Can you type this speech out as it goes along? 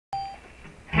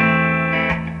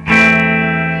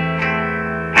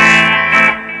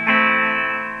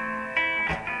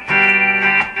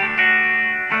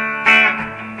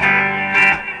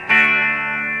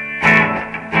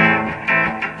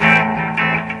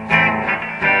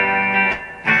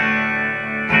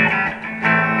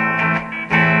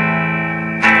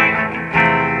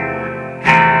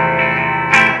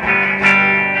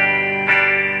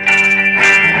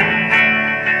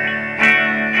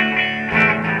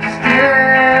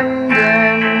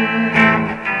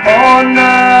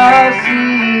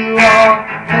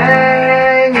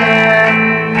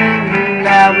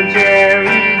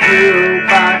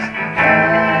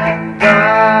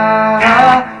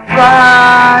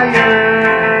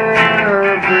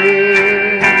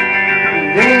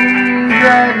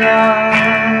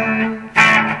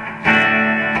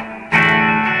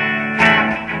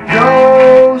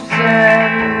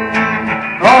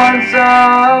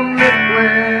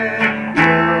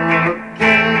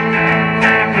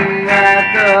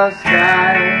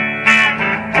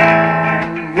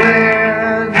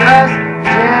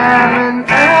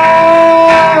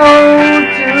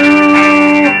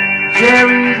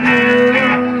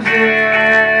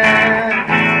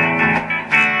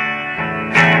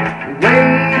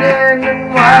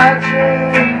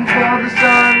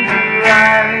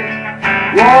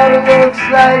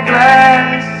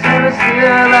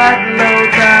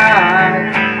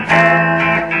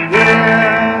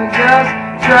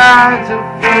trying to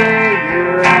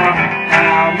figure out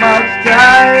how much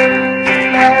time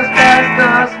has passed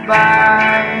us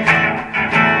by.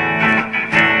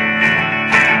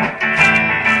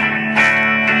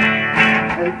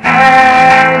 And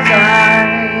as I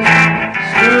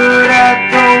stood at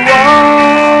the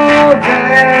wall,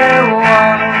 there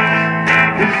was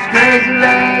this crazy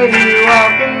lady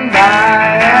walking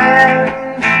by, and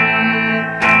she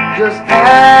just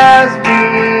asked me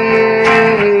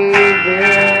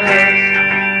this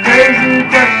crazy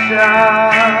question.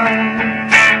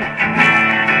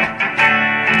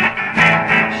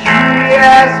 She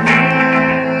asked me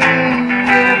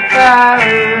if I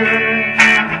heard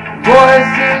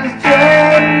voices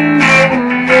changing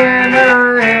in her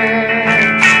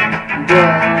head.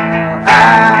 Girl, I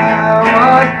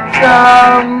was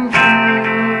confused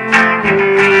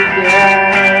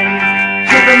and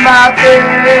tripping my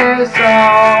face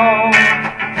off.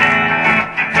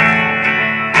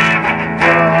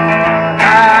 But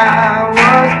I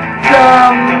was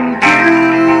confused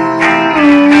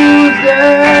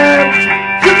and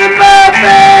tripping my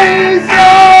face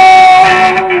off.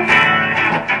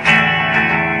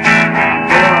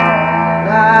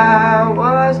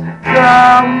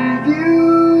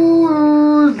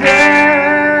 Confused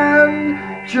and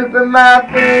tripping my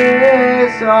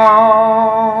face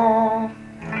off.